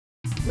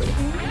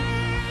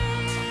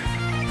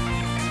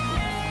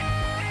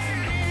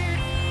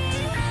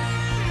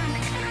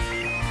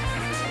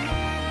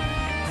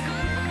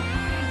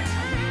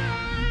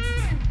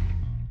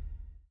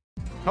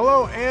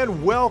Hello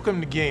and welcome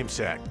to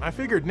GameSec. I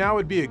figured now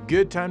would be a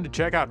good time to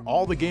check out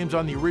all the games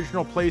on the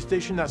original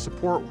PlayStation that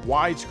support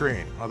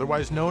widescreen,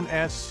 otherwise known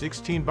as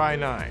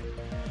 16:9.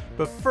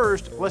 But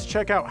first, let's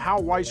check out how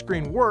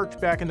widescreen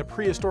worked back in the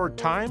prehistoric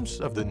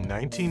times of the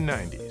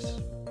 1990s.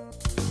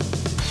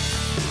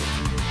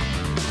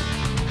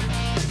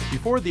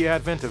 Before the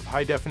advent of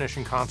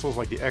high-definition consoles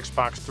like the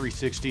Xbox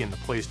 360 and the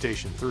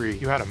PlayStation 3,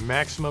 you had a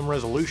maximum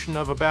resolution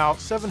of about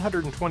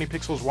 720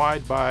 pixels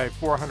wide by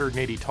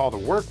 480 tall to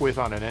work with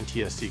on an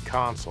NTSC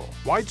console.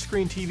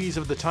 Widescreen TVs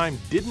of the time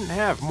didn't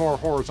have more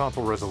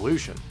horizontal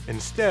resolution.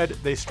 Instead,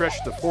 they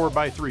stretched the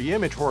 4:3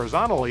 image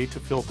horizontally to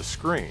fill the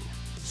screen.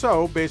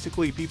 So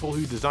basically, people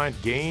who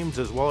designed games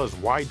as well as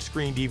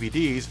widescreen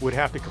DVDs would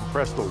have to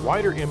compress the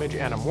wider image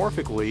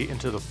anamorphically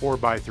into the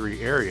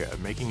 4:3 area,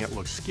 making it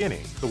look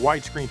skinny. The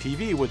widescreen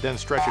TV would then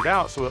stretch it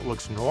out so it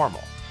looks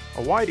normal.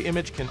 A wide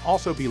image can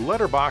also be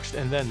letterboxed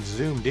and then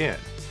zoomed in,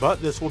 but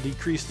this will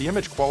decrease the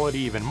image quality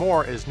even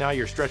more as now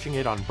you're stretching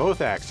it on both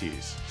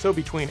axes. So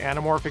between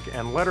anamorphic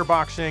and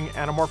letterboxing,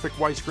 anamorphic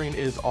widescreen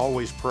is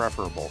always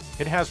preferable.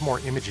 It has more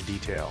image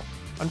detail.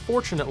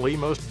 Unfortunately,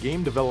 most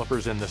game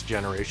developers in this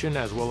generation,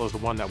 as well as the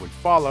one that would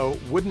follow,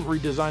 wouldn't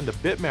redesign the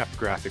bitmap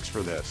graphics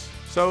for this.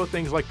 So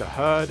things like the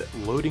HUD,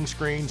 loading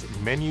screens,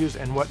 menus,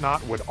 and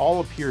whatnot would all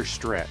appear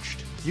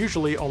stretched.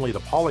 Usually only the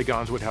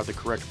polygons would have the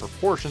correct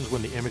proportions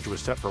when the image was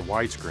set for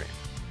widescreen.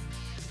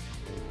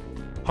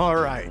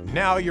 Alright,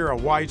 now you're a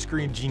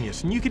widescreen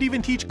genius, and you could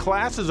even teach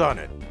classes on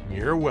it.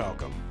 You're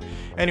welcome.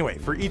 Anyway,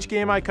 for each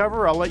game I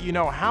cover, I'll let you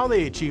know how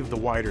they achieve the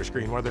wider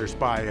screen, whether it's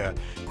by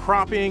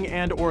cropping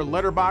and or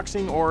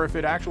letterboxing, or if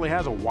it actually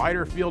has a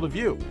wider field of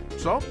view.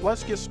 So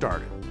let's get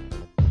started.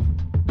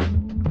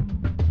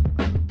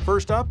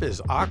 First up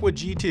is Aqua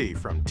GT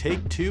from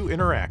Take-Two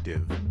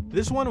Interactive.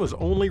 This one was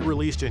only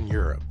released in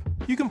Europe.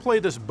 You can play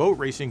this boat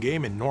racing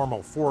game in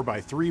normal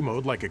 4:3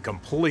 mode like a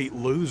complete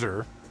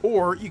loser,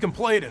 or you can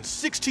play it in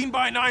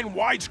 16:9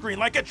 widescreen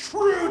like a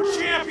true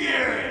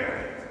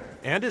champion!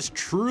 And it's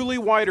truly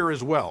wider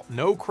as well,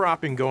 no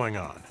cropping going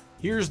on.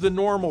 Here's the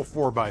normal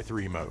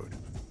 4:3 mode.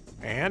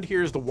 And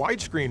here's the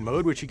widescreen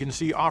mode, which you can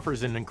see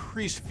offers an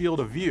increased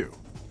field of view.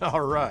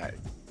 Alright.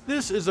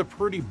 This is a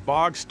pretty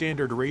bog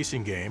standard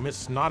racing game.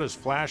 It's not as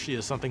flashy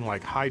as something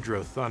like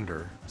Hydro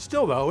Thunder.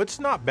 Still though,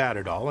 it's not bad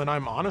at all, and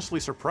I'm honestly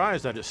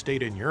surprised that it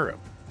stayed in Europe.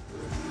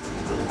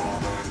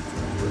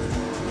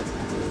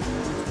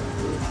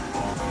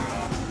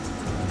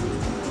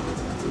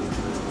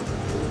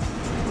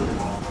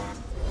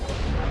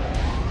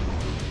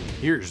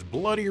 Here's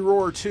Bloody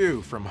Roar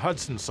 2 from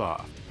Hudson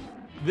Soft.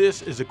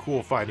 This is a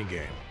cool fighting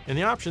game. In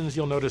the options,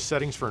 you'll notice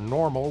settings for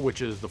normal,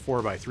 which is the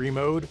 4:3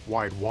 mode,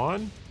 wide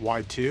 1,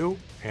 wide 2,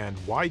 and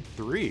wide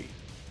 3.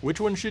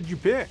 Which one should you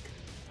pick?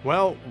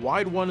 Well,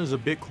 wide 1 is a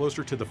bit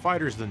closer to the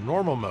fighters than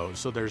normal mode,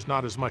 so there's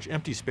not as much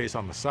empty space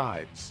on the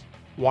sides.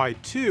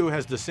 Wide 2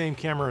 has the same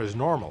camera as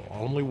normal,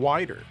 only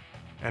wider.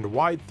 And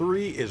wide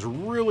 3 is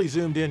really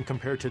zoomed in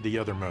compared to the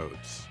other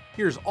modes.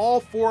 Here's all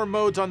 4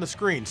 modes on the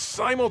screen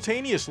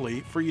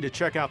simultaneously for you to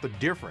check out the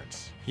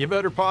difference. You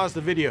better pause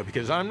the video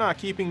because I'm not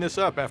keeping this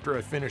up after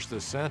I finish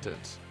this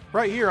sentence.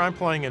 Right here I'm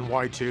playing in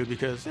wide 2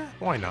 because,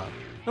 why not?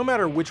 No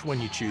matter which one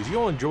you choose,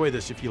 you'll enjoy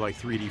this if you like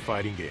 3D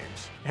fighting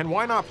games. And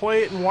why not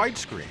play it in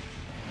widescreen?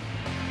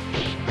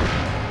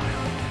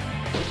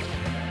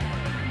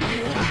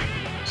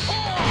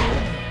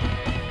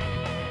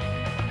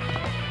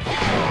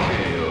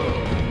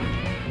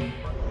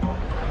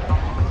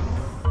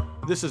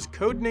 This is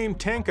Codename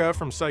Tenka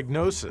from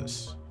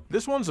Psygnosis.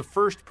 This one's a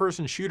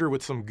first-person shooter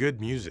with some good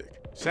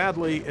music.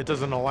 Sadly, it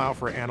doesn't allow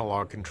for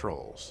analog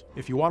controls.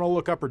 If you want to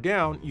look up or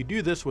down, you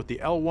do this with the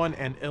L1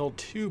 and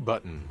L2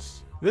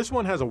 buttons. This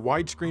one has a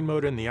widescreen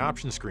mode in the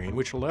option screen,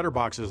 which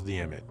letterboxes the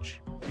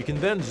image. You can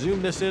then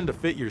zoom this in to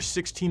fit your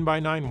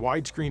 16:9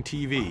 widescreen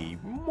TV,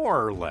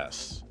 more or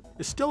less.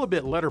 It's still a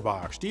bit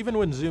letterboxed, even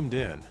when zoomed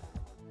in.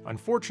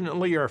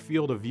 Unfortunately, our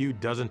field of view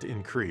doesn't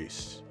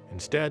increase.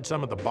 Instead,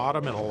 some of the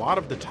bottom and a lot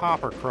of the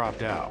top are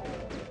cropped out.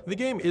 The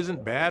game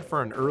isn't bad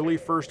for an early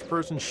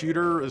first-person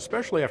shooter,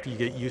 especially after you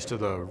get used to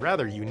the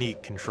rather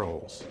unique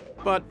controls.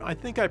 But I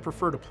think I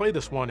prefer to play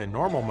this one in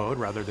normal mode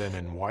rather than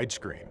in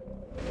widescreen.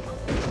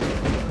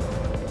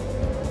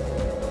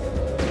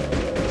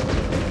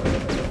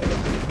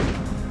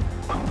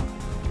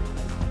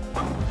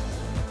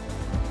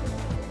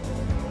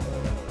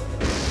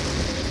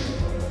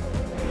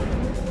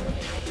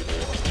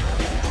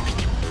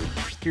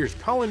 Here's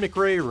Colin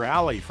McRae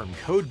Rally from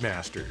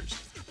Codemasters.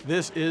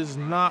 This is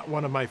not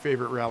one of my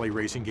favorite rally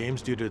racing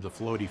games due to the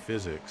floaty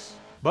physics.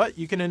 But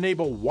you can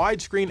enable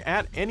widescreen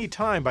at any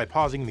time by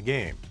pausing the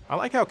game. I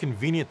like how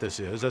convenient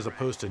this is as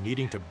opposed to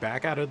needing to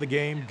back out of the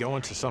game, go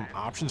into some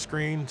option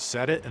screen,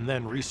 set it, and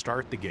then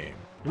restart the game.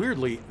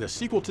 Weirdly, the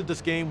sequel to this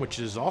game, which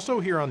is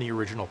also here on the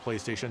original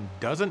PlayStation,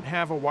 doesn't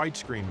have a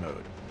widescreen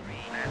mode.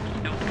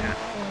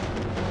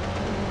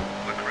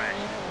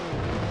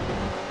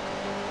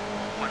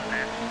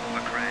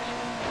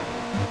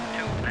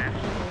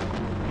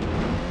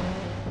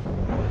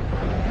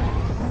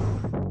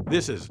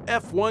 This is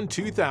F1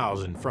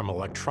 2000 from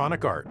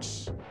Electronic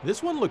Arts.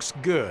 This one looks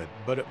good,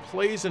 but it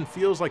plays and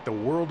feels like the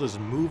world is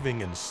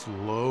moving in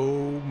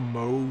slow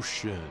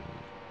motion.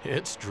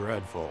 It's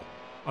dreadful.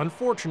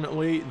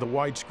 Unfortunately, the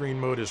widescreen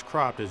mode is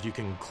cropped, as you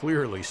can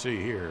clearly see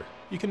here.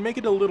 You can make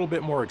it a little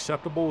bit more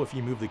acceptable if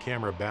you move the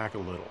camera back a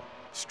little.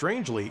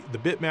 Strangely, the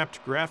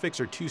bitmapped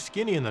graphics are too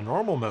skinny in the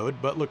normal mode,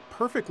 but look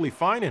perfectly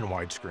fine in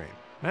widescreen.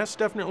 That's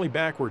definitely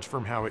backwards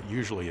from how it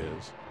usually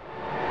is.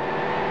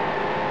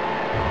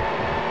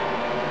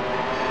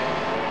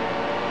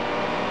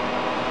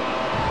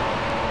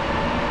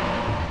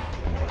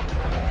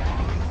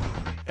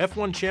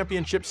 F1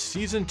 Championship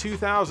Season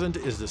 2000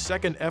 is the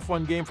second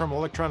F1 game from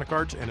Electronic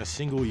Arts in a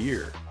single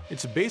year.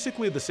 It's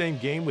basically the same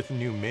game with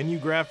new menu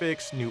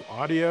graphics, new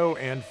audio,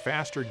 and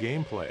faster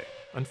gameplay.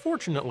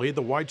 Unfortunately,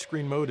 the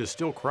widescreen mode is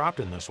still cropped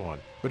in this one,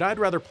 but I'd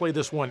rather play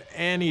this one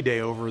any day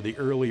over the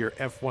earlier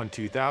F1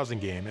 2000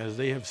 game, as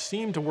they have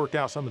seemed to work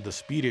out some of the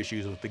speed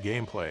issues with the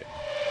gameplay.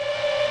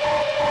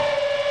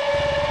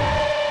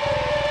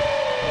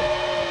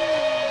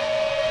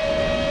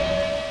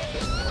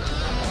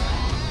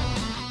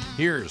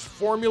 Here's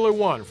Formula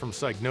 1 from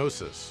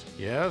Psygnosis.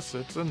 Yes,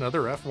 it's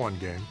another F1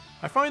 game.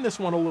 I find this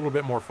one a little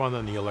bit more fun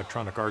than the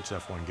Electronic Arts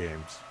F1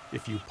 games.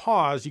 If you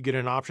pause, you get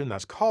an option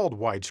that's called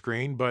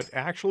widescreen, but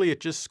actually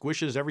it just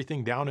squishes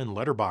everything down and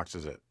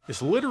letterboxes it.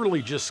 It's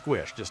literally just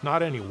squished, it's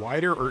not any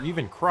wider or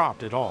even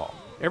cropped at all.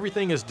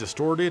 Everything is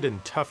distorted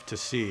and tough to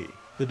see.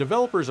 The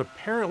developers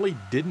apparently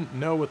didn't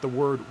know what the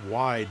word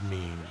wide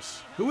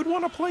means. Who would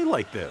want to play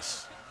like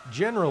this?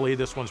 Generally,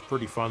 this one's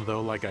pretty fun though,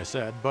 like I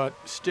said, but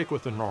stick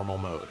with the normal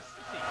mode.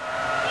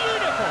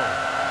 Beautiful!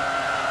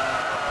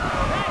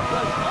 That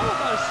was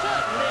almost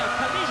certainly a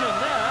collision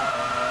there.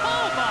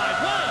 Oh my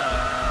word!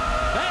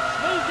 That's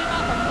moved him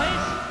up a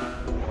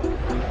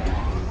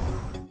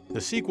place.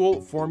 The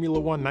sequel, Formula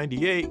 1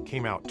 98,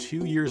 came out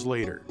 2 years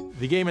later.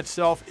 The game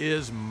itself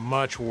is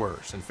much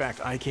worse. In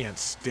fact, I can't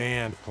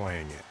stand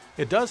playing it.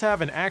 It does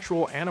have an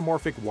actual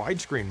anamorphic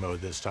widescreen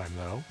mode this time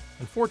though.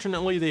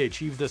 Unfortunately, they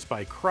achieved this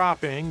by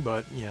cropping,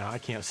 but yeah, I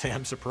can't say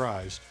I'm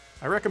surprised.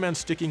 I recommend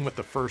sticking with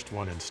the first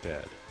one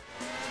instead.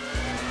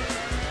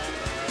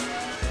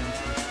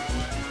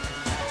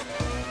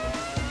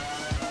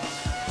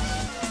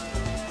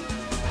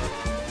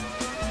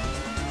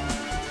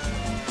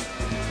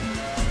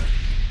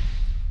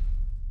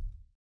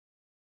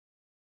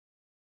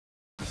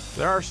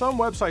 There are some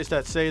websites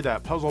that say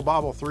that Puzzle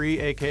Bobble 3,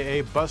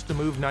 aka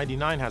Bust-A-Move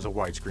 99, has a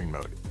widescreen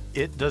mode.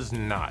 It does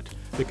not.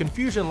 The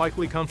confusion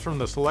likely comes from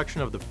the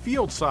selection of the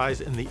field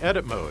size in the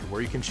edit mode,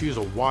 where you can choose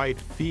a wide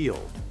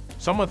field.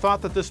 Someone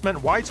thought that this meant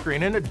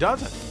widescreen, and it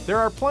doesn't. There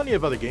are plenty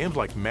of other games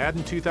like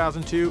Madden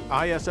 2002,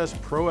 ISS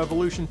Pro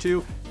Evolution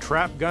 2,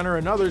 Trap Gunner,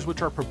 and others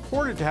which are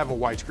purported to have a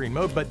widescreen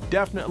mode, but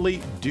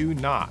definitely do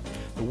not.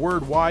 The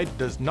word wide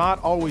does not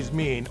always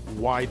mean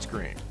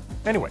widescreen.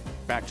 Anyway,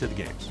 back to the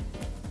games.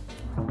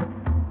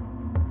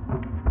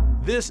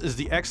 This is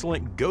the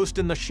excellent Ghost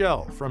in the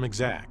Shell from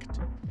Exact.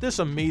 This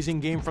amazing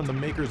game from the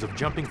makers of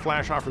Jumping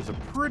Flash offers a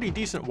pretty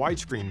decent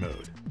widescreen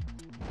mode.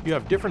 You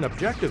have different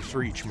objectives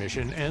for each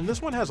mission, and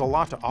this one has a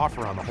lot to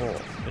offer on the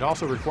whole. It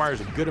also requires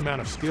a good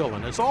amount of skill,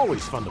 and it's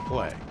always fun to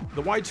play.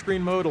 The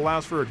widescreen mode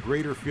allows for a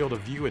greater field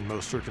of view in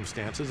most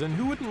circumstances, and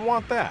who wouldn't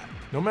want that?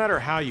 No matter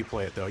how you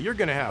play it though, you're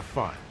gonna have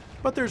fun.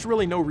 But there's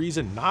really no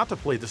reason not to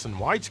play this in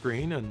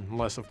widescreen,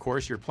 unless of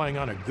course you're playing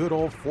on a good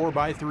old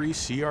 4x3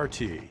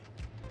 CRT.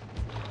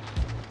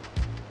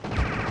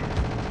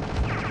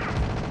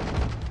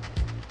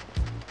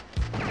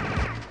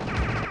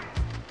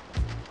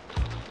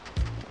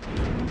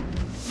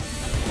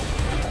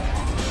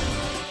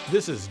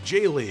 This is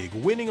J-League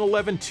Winning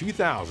 11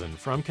 2000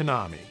 from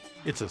Konami.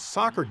 It's a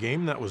soccer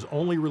game that was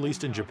only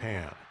released in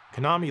Japan.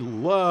 Konami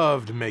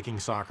loved making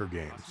soccer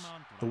games.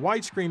 The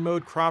widescreen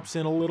mode crops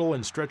in a little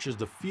and stretches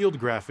the field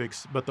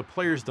graphics, but the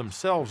players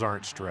themselves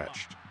aren't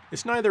stretched.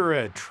 It's neither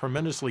a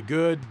tremendously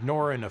good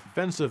nor an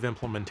offensive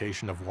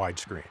implementation of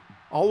widescreen.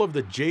 All of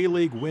the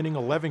J-League Winning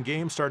 11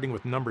 games starting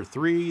with number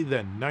 3,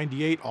 then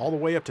 98 all the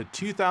way up to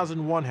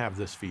 2001 have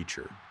this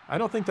feature. I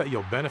don't think that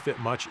you'll benefit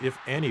much, if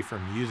any,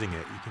 from using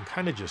it. You can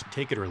kind of just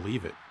take it or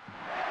leave it.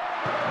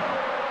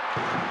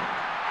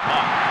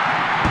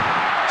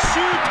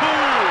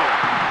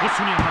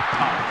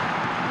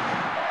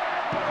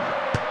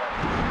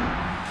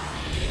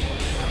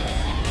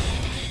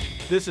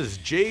 This is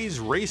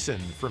Jay's Racin'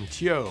 from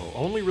Tyo,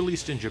 only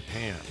released in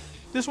Japan.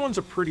 This one's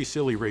a pretty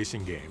silly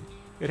racing game.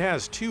 It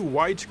has two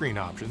widescreen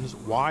options,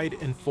 wide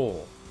and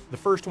full. The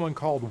first one,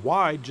 called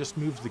wide, just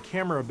moves the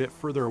camera a bit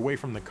further away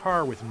from the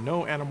car with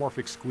no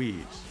anamorphic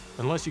squeeze.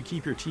 Unless you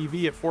keep your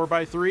TV at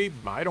 4x3,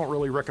 I don't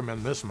really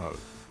recommend this mode.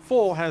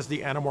 Full has the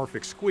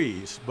anamorphic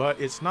squeeze,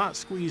 but it's not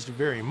squeezed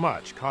very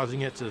much,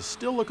 causing it to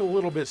still look a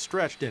little bit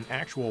stretched in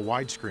actual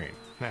widescreen.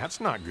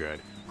 That's not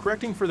good.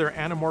 Correcting for their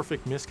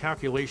anamorphic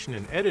miscalculation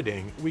in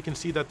editing, we can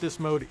see that this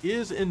mode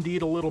is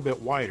indeed a little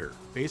bit wider.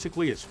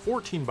 Basically, it's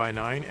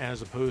 14:9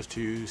 as opposed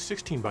to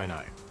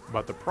 16:9.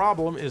 But the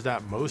problem is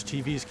that most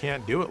TVs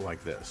can't do it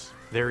like this.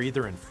 They're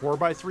either in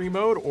 4:3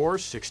 mode or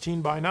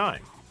 16:9.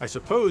 I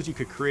suppose you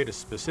could create a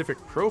specific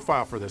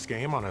profile for this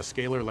game on a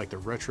scaler like the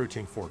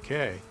RetroTink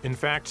 4K. In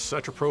fact,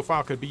 such a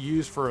profile could be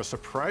used for a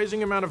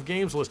surprising amount of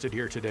games listed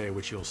here today,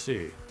 which you'll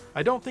see.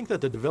 I don't think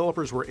that the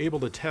developers were able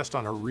to test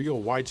on a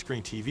real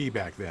widescreen TV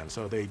back then,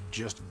 so they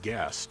just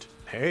guessed.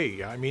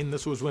 Hey, I mean,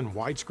 this was when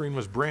widescreen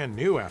was brand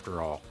new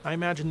after all. I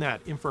imagine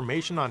that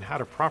information on how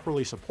to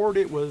properly support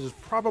it was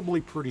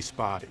probably pretty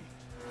spotty.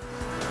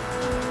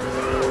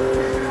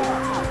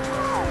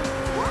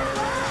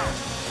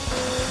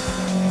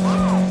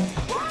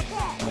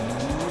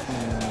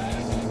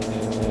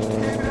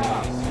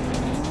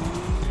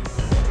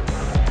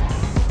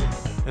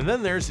 And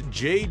then there's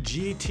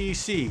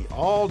JGTC,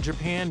 All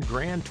Japan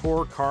Grand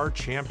Tour Car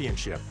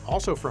Championship,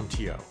 also from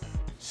TO.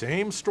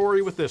 Same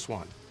story with this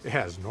one. It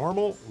has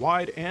normal,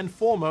 wide, and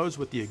full modes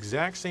with the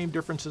exact same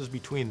differences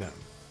between them.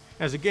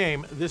 As a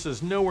game, this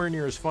is nowhere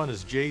near as fun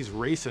as Jay's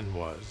Racin'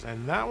 was,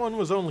 and that one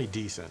was only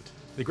decent.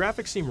 The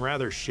graphics seem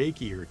rather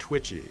shaky or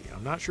twitchy.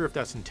 I'm not sure if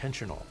that's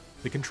intentional.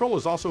 The control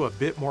is also a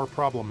bit more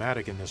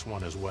problematic in this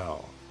one as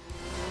well.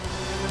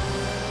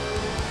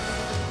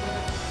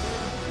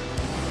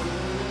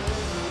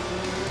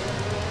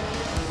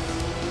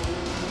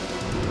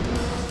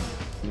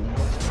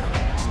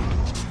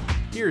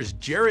 Here's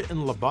Jarrett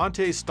and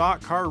Labonte stock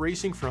car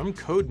racing from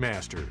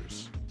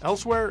Codemasters.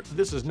 Elsewhere,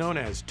 this is known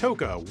as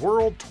Toka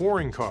World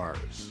Touring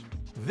Cars.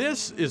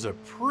 This is a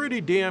pretty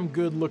damn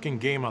good looking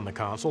game on the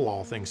console,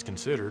 all things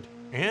considered,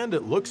 and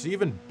it looks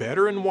even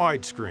better in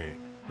widescreen.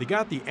 They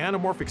got the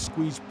anamorphic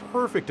squeeze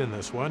perfect in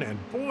this one, and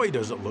boy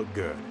does it look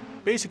good.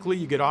 Basically,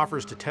 you get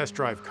offers to test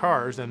drive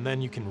cars, and then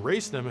you can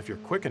race them if you're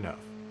quick enough.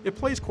 It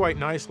plays quite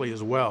nicely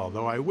as well,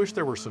 though I wish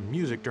there were some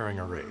music during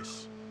a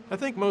race. I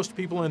think most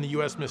people in the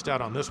US missed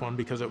out on this one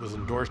because it was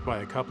endorsed by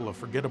a couple of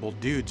forgettable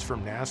dudes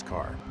from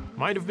NASCAR.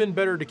 Might have been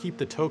better to keep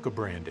the Toka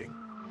branding.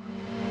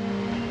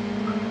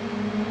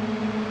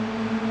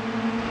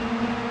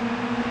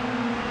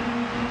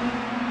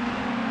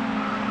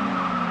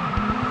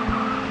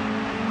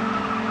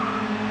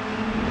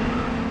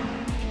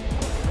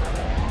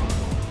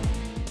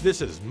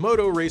 This is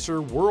Moto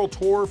Racer World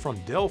Tour from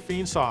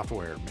Delphine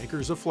Software,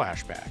 makers of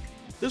Flashback.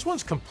 This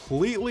one's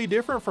completely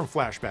different from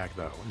Flashback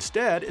though.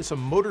 Instead, it's a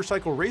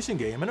motorcycle racing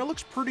game and it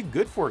looks pretty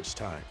good for its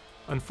time.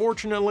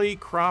 Unfortunately,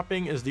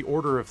 cropping is the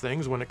order of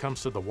things when it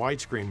comes to the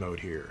widescreen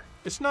mode here.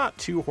 It's not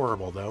too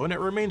horrible though, and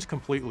it remains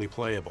completely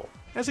playable.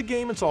 As a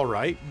game, it's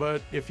alright,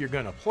 but if you're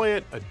gonna play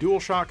it, a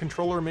DualShock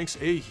controller makes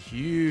a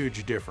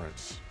huge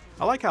difference.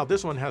 I like how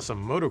this one has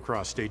some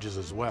motocross stages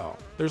as well.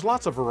 There's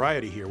lots of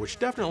variety here, which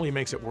definitely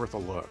makes it worth a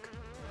look.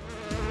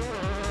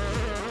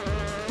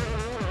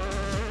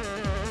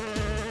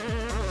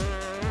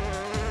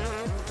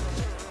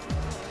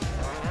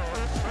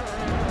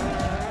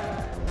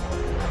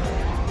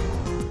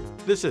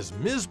 This is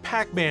Ms.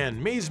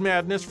 Pac-Man Maze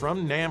Madness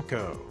from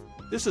Namco.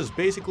 This is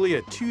basically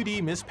a 2D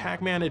Ms.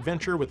 Pac-Man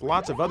adventure with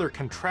lots of other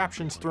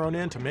contraptions thrown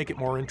in to make it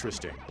more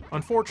interesting.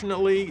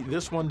 Unfortunately,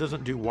 this one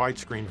doesn't do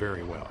widescreen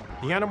very well.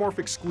 The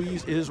anamorphic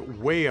squeeze is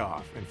way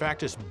off. In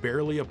fact, it's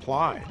barely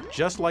applied,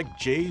 just like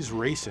Jay's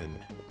Racin'.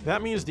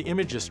 That means the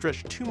image is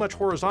stretched too much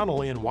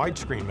horizontally in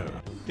widescreen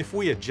mode. If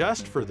we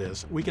adjust for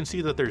this, we can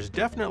see that there's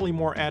definitely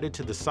more added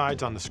to the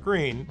sides on the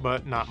screen,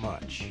 but not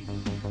much.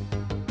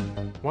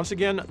 Once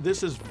again,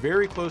 this is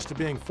very close to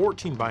being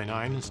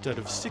 14:9 instead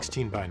of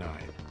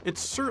 16:9.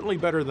 It's certainly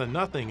better than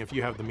nothing if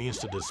you have the means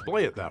to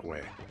display it that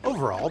way.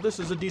 Overall, this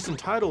is a decent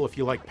title if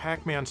you like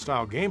Pac-Man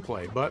style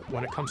gameplay, but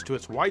when it comes to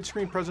its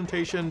widescreen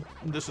presentation,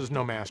 this is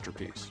no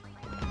masterpiece.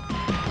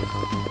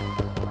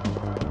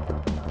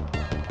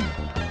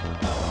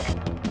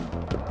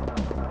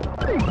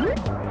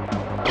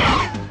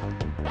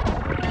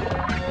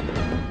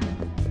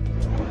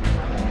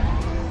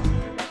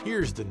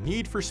 Here's the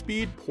Need for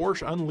Speed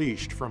Porsche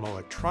Unleashed from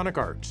Electronic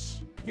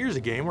Arts. Here's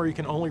a game where you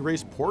can only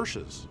race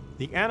Porsches.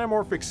 The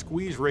anamorphic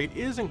squeeze rate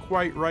isn't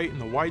quite right in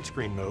the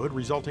widescreen mode,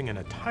 resulting in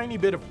a tiny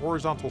bit of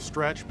horizontal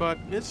stretch, but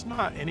it's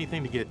not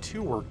anything to get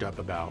too worked up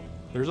about.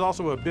 There's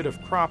also a bit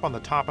of crop on the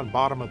top and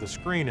bottom of the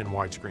screen in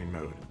widescreen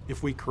mode.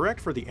 If we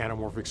correct for the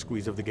anamorphic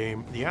squeeze of the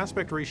game, the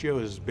aspect ratio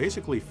is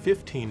basically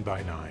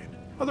 15:9.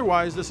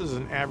 Otherwise, this is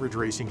an average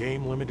racing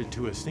game limited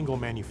to a single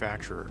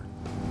manufacturer.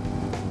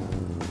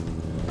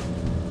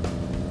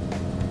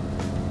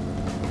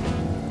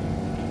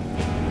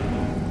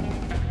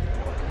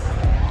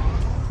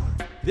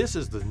 This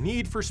is the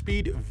Need for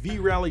Speed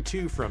V-Rally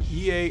 2 from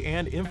EA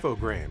and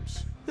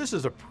Infogrames. This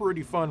is a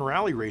pretty fun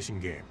rally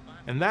racing game,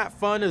 and that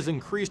fun is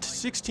increased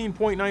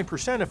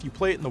 16.9% if you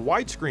play it in the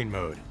widescreen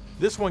mode.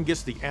 This one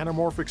gets the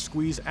anamorphic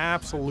squeeze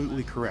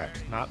absolutely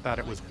correct, not that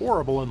it was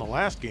horrible in the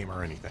last game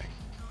or anything.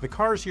 The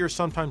cars here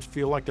sometimes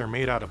feel like they're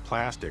made out of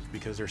plastic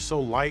because they're so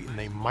light and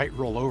they might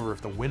roll over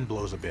if the wind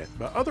blows a bit,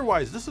 but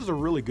otherwise this is a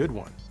really good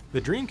one. The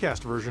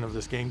Dreamcast version of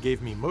this game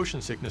gave me motion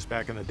sickness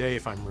back in the day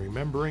if I'm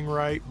remembering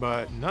right,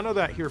 but none of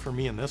that here for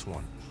me in this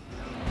one.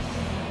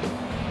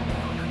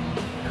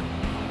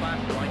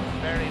 Last right,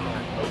 very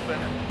low,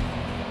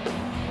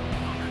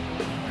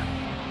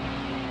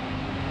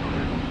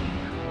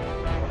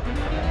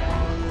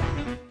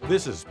 open.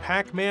 This is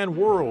Pac-Man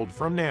World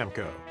from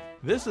Namco.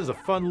 This is a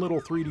fun little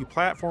 3D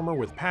platformer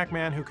with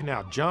Pac-Man who can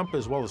now jump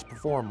as well as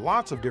perform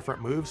lots of different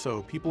moves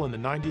so people in the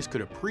 90s could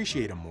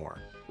appreciate him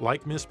more.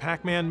 Like Miss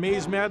Pac-Man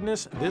Maze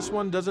Madness, this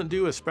one doesn't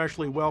do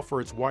especially well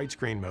for its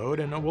widescreen mode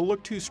and it will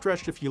look too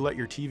stretched if you let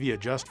your TV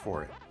adjust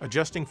for it.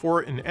 Adjusting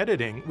for it in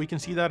editing, we can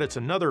see that it's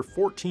another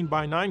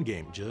 14:9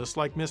 game, just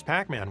like Miss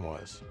Pac-Man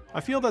was.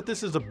 I feel that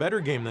this is a better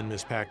game than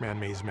Miss Pac-Man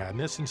Maze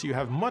Madness since you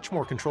have much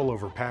more control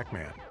over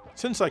Pac-Man.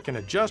 Since I can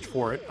adjust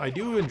for it, I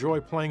do enjoy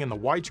playing in the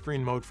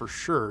widescreen mode for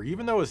sure,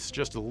 even though it's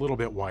just a little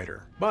bit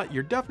wider. But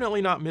you're definitely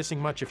not missing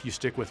much if you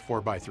stick with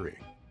 4x3.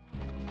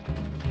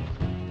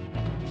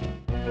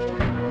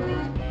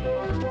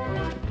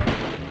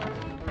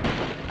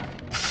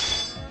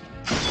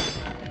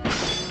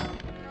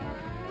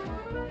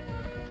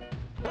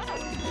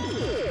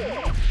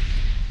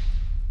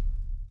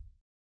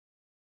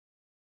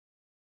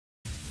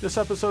 This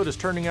episode is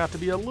turning out to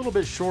be a little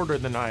bit shorter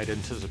than I had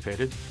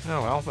anticipated.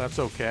 Oh well, that's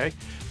okay.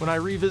 When I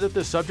revisit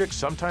this subject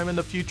sometime in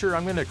the future,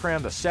 I'm going to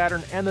cram the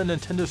Saturn and the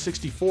Nintendo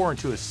 64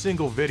 into a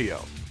single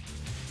video.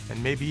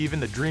 And maybe even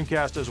the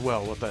Dreamcast as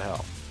well, what the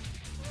hell.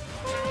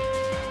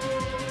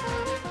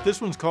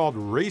 This one's called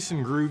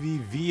Racin'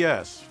 Groovy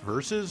VS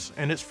Versus,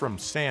 and it's from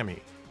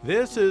Sammy.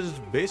 This is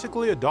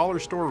basically a dollar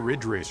store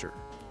Ridge Racer.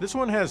 This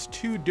one has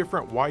two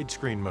different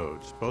widescreen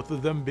modes, both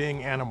of them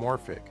being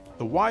anamorphic.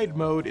 The wide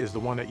mode is the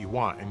one that you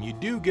want, and you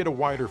do get a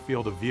wider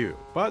field of view,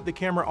 but the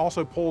camera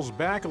also pulls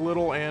back a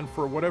little and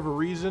for whatever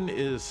reason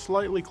is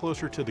slightly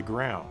closer to the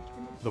ground.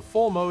 The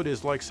full mode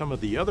is like some of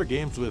the other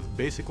games with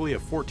basically a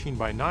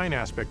 14:9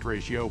 aspect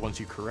ratio once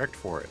you correct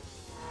for it.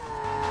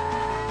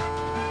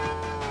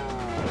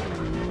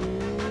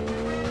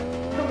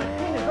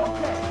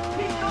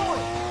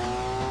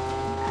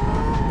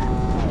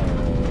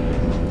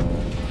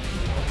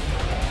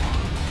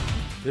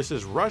 This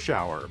is Rush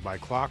Hour by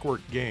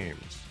Clockwork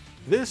Games.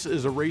 This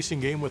is a racing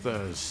game with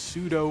a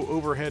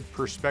pseudo-overhead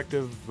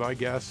perspective, I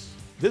guess.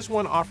 This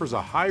one offers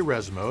a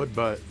high-res mode,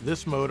 but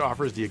this mode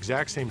offers the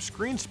exact same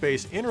screen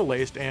space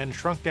interlaced and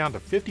shrunk down to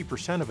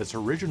 50% of its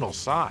original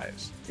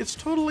size. It's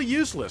totally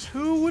useless.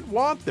 Who would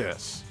want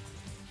this?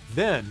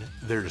 Then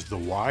there's the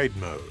wide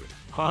mode.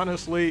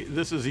 Honestly,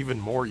 this is even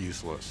more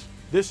useless.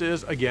 This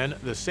is, again,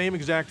 the same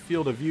exact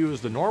field of view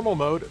as the normal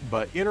mode,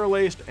 but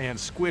interlaced and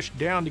squished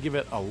down to give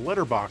it a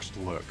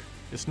letterboxed look.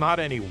 It's not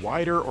any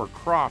wider or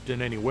cropped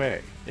in any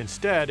way.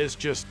 Instead, it's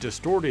just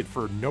distorted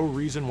for no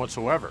reason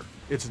whatsoever.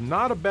 It's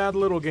not a bad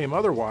little game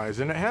otherwise,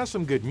 and it has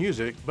some good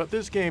music, but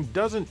this game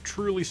doesn't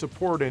truly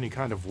support any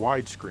kind of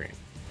widescreen.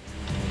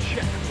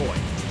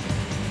 Checkpoint.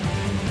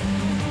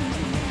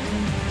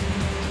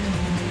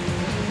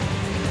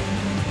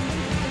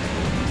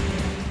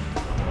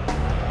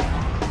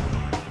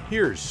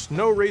 Here's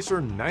Snow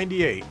Racer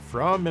 98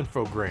 from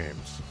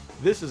Infogrames.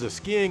 This is a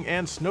skiing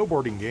and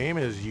snowboarding game,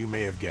 as you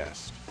may have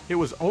guessed. It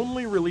was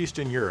only released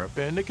in Europe,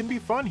 and it can be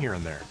fun here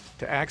and there.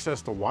 To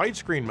access the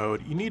widescreen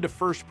mode, you need to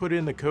first put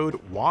in the code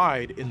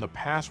WIDE in the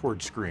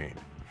password screen.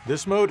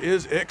 This mode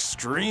is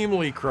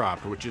extremely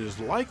cropped, which is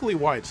likely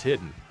why it's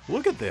hidden.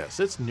 Look at this,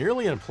 it's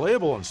nearly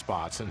unplayable in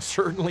spots and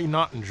certainly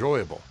not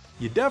enjoyable.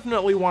 You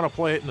definitely want to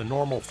play it in the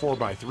normal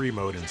 4x3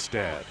 mode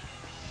instead.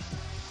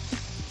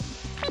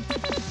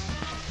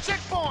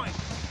 Checkpoint!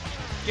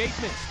 Gate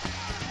missed.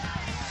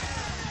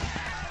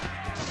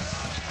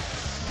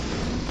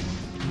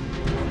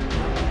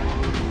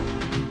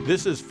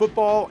 This is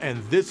Football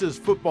and This is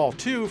Football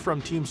 2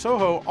 from Team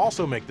Soho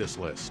also make this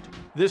list.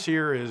 This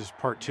here is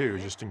part 2,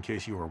 just in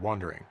case you were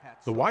wondering.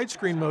 The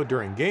widescreen mode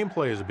during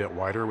gameplay is a bit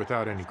wider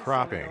without any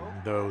cropping,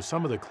 though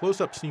some of the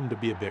close-ups seem to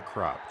be a bit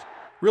cropped.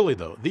 Really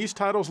though, these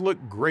titles look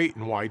great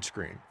in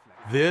widescreen.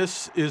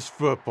 This is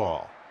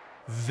football.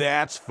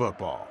 That's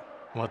football.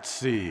 Let's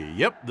see.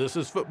 Yep, this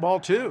is football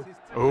too.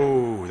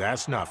 Oh,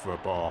 that's not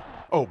football.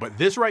 Oh, but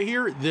this right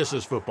here, this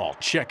is football.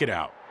 Check it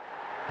out.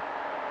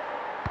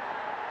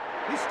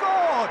 He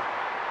scored!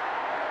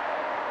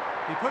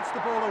 He puts the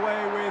ball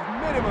away with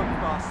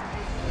minimum fuss.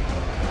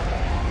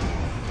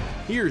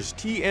 Here's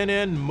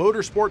TNN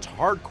Motorsports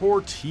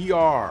Hardcore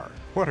TR.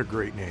 What a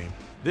great name.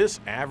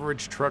 This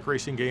average truck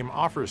racing game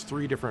offers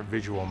 3 different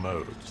visual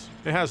modes.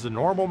 It has the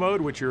normal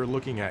mode, which you're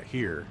looking at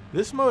here.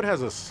 This mode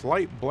has a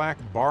slight black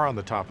bar on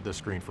the top of the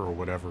screen for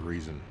whatever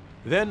reason.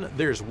 Then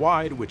there's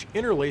wide, which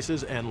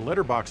interlaces and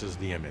letterboxes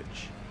the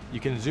image.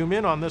 You can zoom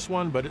in on this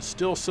one, but it's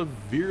still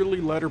severely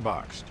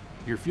letterboxed.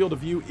 Your field of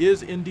view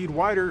is indeed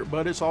wider,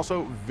 but it's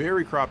also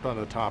very cropped on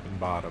the top and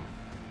bottom.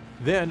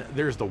 Then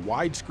there's the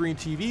widescreen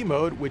TV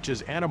mode, which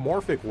is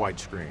anamorphic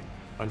widescreen.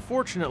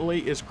 Unfortunately,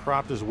 it's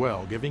cropped as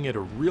well, giving it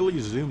a really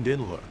zoomed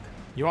in look.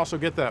 You also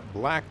get that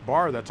black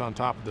bar that's on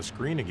top of the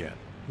screen again.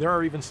 There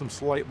are even some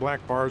slight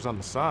black bars on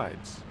the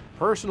sides.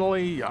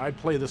 Personally, I'd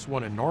play this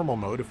one in normal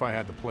mode if I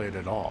had to play it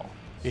at all.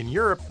 In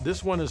Europe,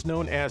 this one is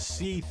known as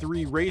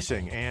C3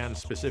 Racing, and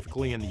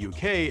specifically in the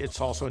UK,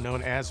 it's also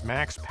known as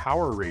Max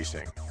Power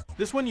Racing.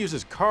 This one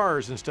uses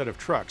cars instead of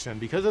trucks, and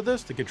because of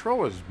this, the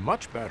control is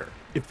much better.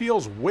 It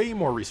feels way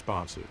more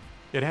responsive.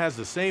 It has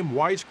the same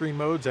widescreen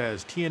modes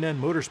as TNN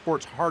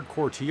Motorsport's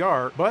Hardcore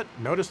TR, but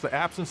notice the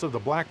absence of the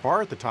black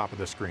bar at the top of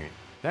the screen.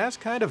 That's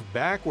kind of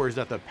backwards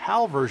that the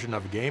PAL version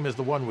of the game is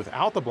the one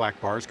without the black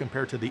bars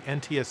compared to the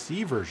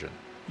NTSC version.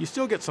 You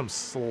still get some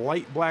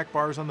slight black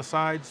bars on the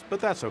sides,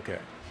 but that's okay.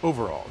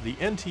 Overall, the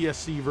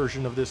NTSC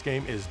version of this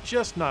game is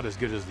just not as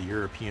good as the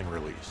European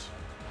release.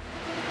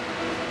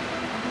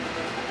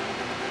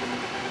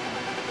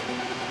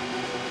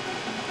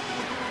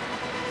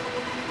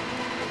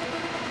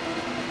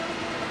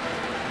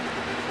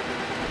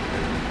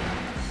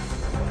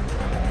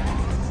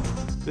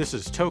 This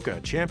is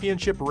TOCA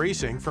Championship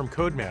Racing from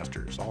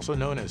Codemasters, also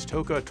known as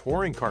TOCA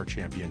Touring Car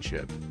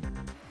Championship.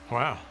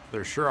 Wow,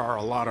 there sure are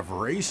a lot of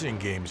racing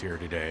games here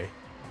today.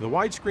 The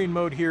widescreen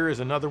mode here is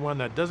another one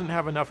that doesn't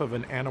have enough of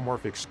an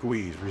anamorphic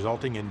squeeze,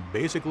 resulting in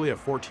basically a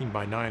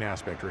 14:9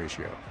 aspect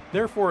ratio.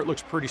 Therefore, it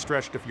looks pretty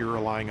stretched if you're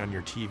relying on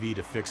your TV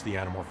to fix the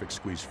anamorphic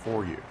squeeze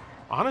for you.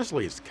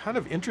 Honestly, it's kind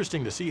of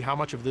interesting to see how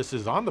much of this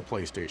is on the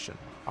PlayStation.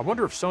 I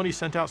wonder if Sony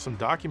sent out some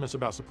documents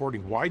about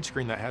supporting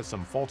widescreen that has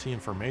some faulty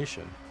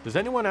information. Does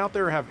anyone out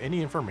there have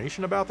any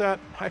information about that?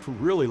 I'd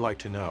really like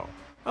to know.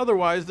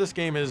 Otherwise, this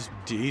game is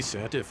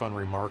decent, if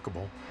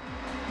unremarkable.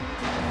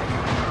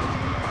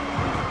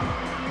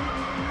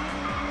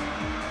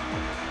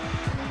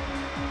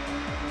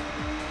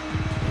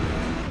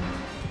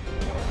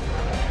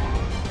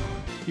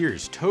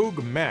 Here's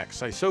Togue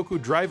Max, Isoku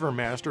Driver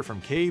Master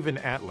from Cave and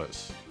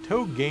Atlas.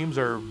 Togue games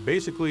are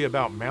basically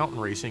about mountain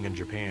racing in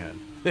Japan.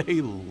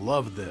 They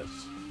love this.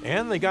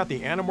 And they got the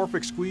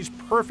anamorphic squeeze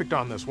perfect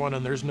on this one,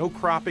 and there's no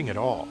cropping at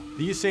all.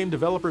 These same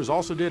developers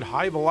also did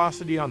High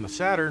Velocity on the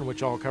Saturn,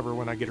 which I'll cover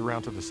when I get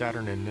around to the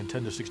Saturn and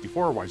Nintendo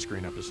 64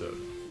 widescreen episode.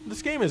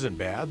 This game isn't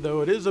bad,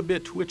 though it is a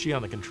bit twitchy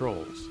on the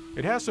controls.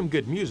 It has some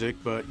good music,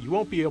 but you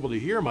won't be able to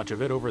hear much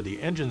of it over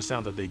the engine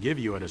sound that they give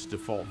you at its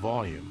default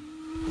volume.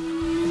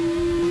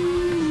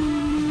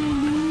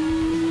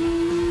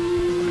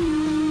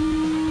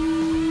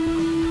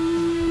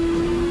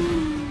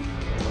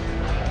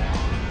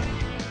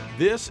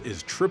 This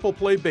is Triple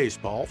Play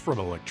Baseball from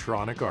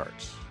Electronic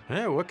Arts.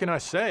 What can I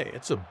say?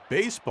 It's a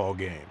baseball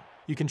game.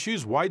 You can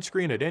choose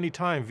widescreen at any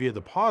time via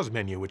the pause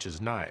menu, which is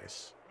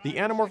nice. The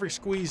anamorphic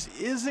squeeze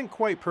isn't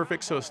quite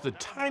perfect, so it's the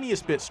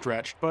tiniest bit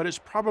stretched, but it's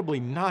probably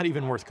not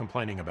even worth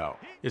complaining about.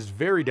 It's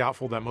very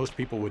doubtful that most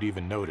people would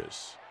even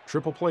notice.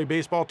 Triple Play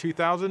Baseball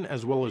 2000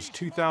 as well as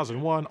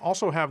 2001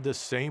 also have this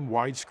same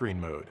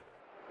widescreen mode.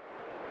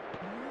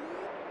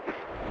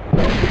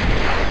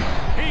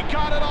 He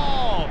caught it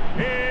all!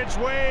 It's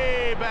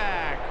way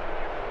back!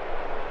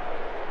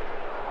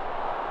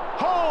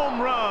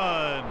 Home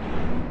run!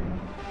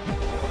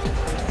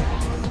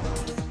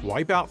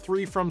 Wipeout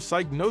 3 from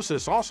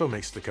Psygnosis also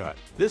makes the cut.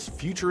 This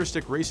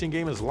futuristic racing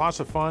game is lots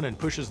of fun and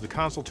pushes the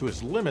console to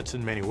its limits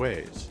in many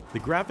ways. The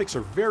graphics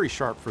are very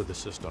sharp for the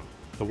system.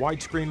 The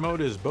widescreen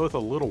mode is both a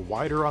little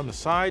wider on the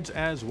sides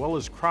as well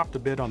as cropped a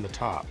bit on the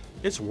top.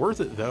 It's worth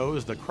it though,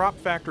 as the crop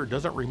factor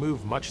doesn't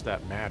remove much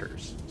that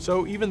matters.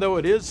 So even though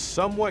it is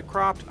somewhat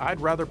cropped,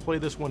 I'd rather play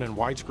this one in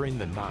widescreen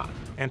than not.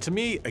 And to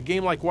me, a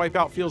game like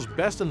Wipeout feels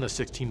best in the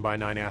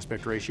 16:9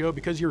 aspect ratio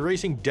because you're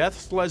racing death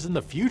sleds in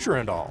the future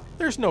and all.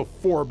 There's no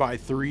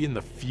 4:3 in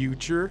the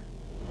future.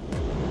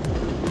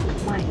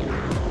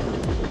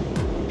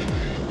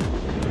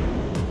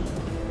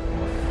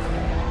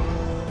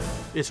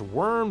 It's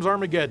Worms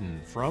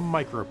Armageddon from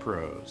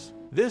Microprose.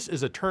 This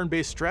is a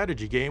turn-based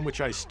strategy game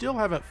which I still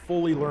haven't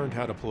fully learned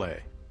how to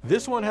play.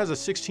 This one has a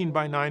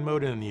 16:9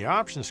 mode in the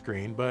option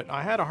screen, but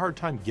I had a hard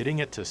time getting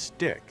it to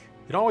stick.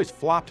 It always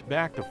flopped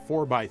back to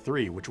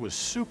 4:3, which was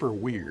super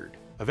weird.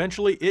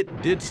 Eventually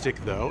it did stick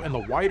though, and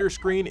the wider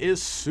screen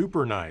is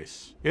super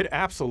nice. It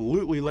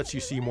absolutely lets you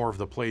see more of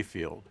the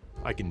playfield.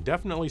 I can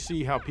definitely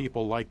see how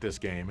people like this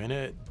game, and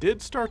it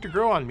did start to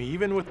grow on me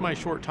even with my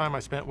short time I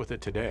spent with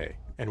it today.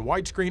 And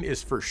widescreen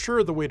is for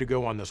sure the way to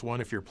go on this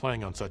one if you're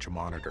playing on such a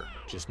monitor.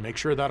 Just make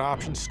sure that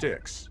option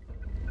sticks.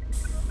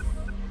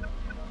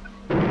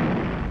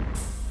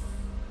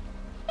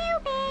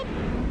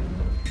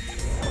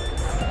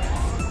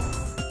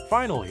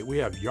 Finally, we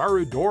have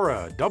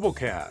Yarudora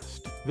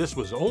Doublecast. This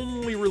was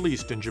only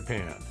released in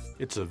Japan.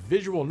 It's a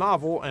visual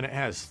novel and it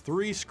has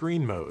 3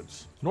 screen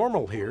modes.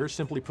 Normal here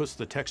simply puts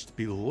the text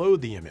below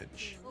the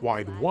image.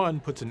 Wide 1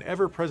 puts an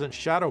ever-present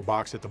shadow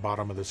box at the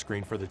bottom of the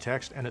screen for the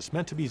text, and it's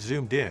meant to be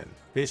zoomed in,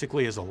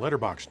 basically as a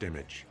letterboxed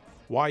image.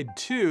 Wide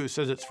 2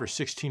 says it's for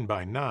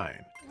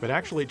 16:9, but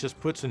actually it just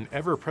puts an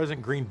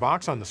ever-present green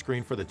box on the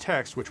screen for the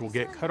text, which will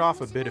get cut off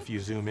a bit if you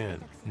zoom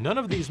in. None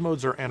of these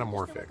modes are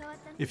anamorphic.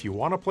 If you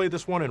want to play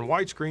this one in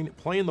widescreen,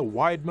 play in the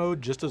wide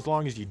mode just as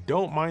long as you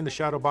don't mind the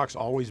shadow box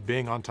always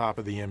being on top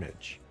of the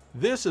image.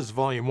 This is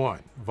Volume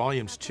 1.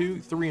 Volumes 2,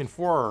 3, and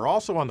 4 are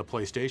also on the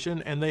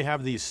PlayStation, and they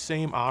have these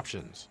same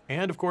options.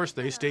 And of course,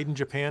 they stayed in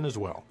Japan as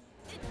well.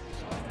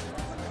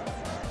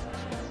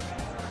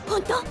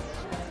 本当？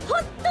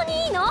本当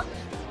にいいの？や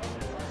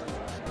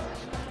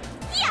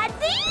っ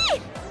てい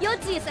い！予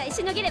知さえ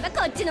しのげれば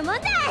こっちの問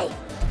題。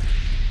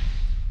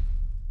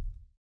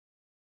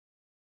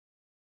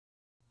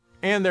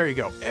 And there you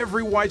go,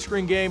 every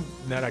widescreen game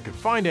that I could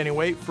find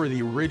anyway for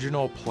the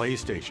original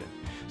PlayStation.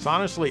 It's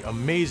honestly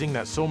amazing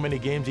that so many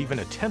games even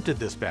attempted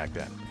this back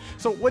then.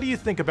 So what do you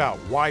think about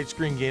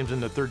widescreen games in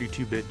the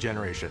 32-bit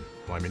generation?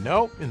 Let me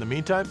know. In the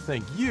meantime,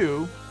 thank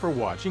you for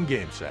watching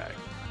GameSag.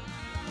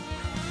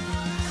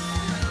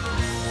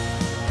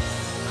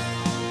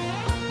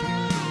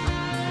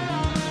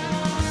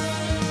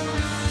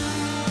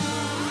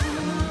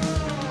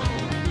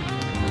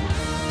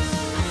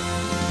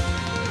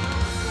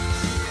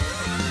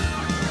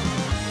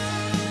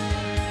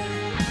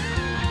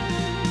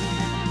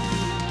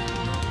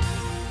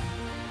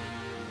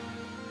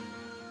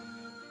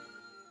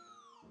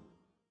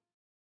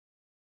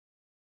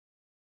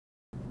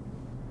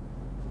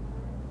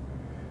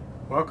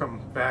 Welcome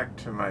back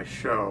to my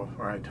show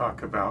where I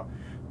talk about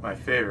my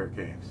favorite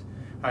games.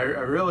 I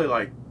really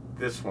like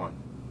this one.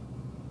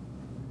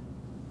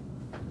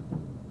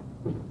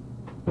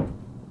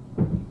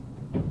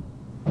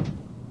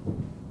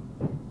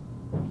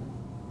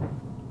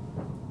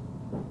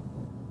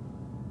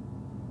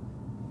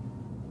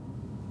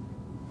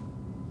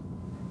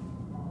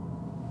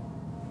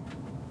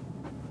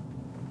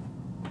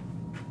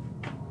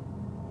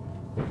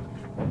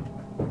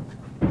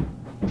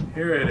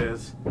 Here it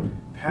is.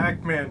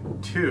 Pac-Man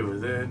 2,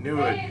 The New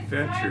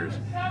Adventures.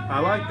 I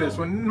like this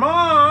one.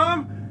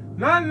 Mom!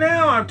 Not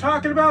now! I'm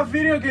talking about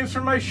video games for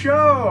my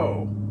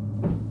show!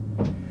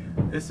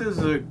 This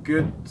is a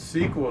good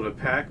sequel to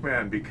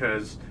Pac-Man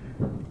because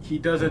he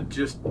doesn't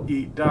just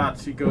eat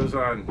dots, he goes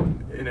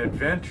on an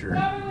adventure.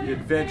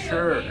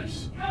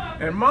 Adventures.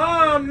 And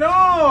Mom,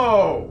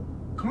 no!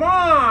 Come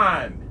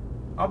on!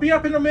 I'll be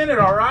up in a minute,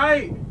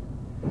 alright?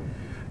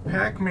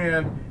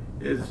 Pac-Man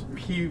is,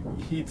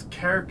 his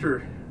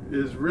character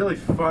is really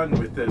fun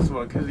with this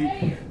one because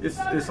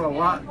it's a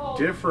lot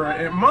different.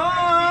 And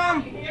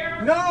Mom,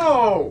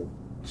 no,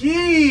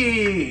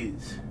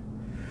 jeez.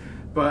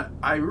 But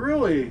I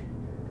really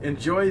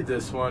enjoyed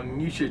this one.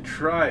 You should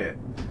try it.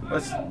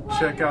 Let's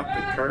check out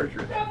the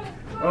cartridge.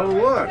 Oh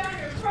look,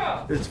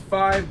 it's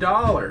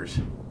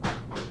 $5.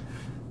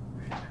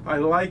 I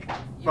like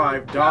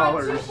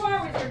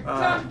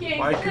 $5.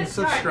 Like and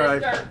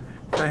subscribe.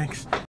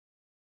 Thanks.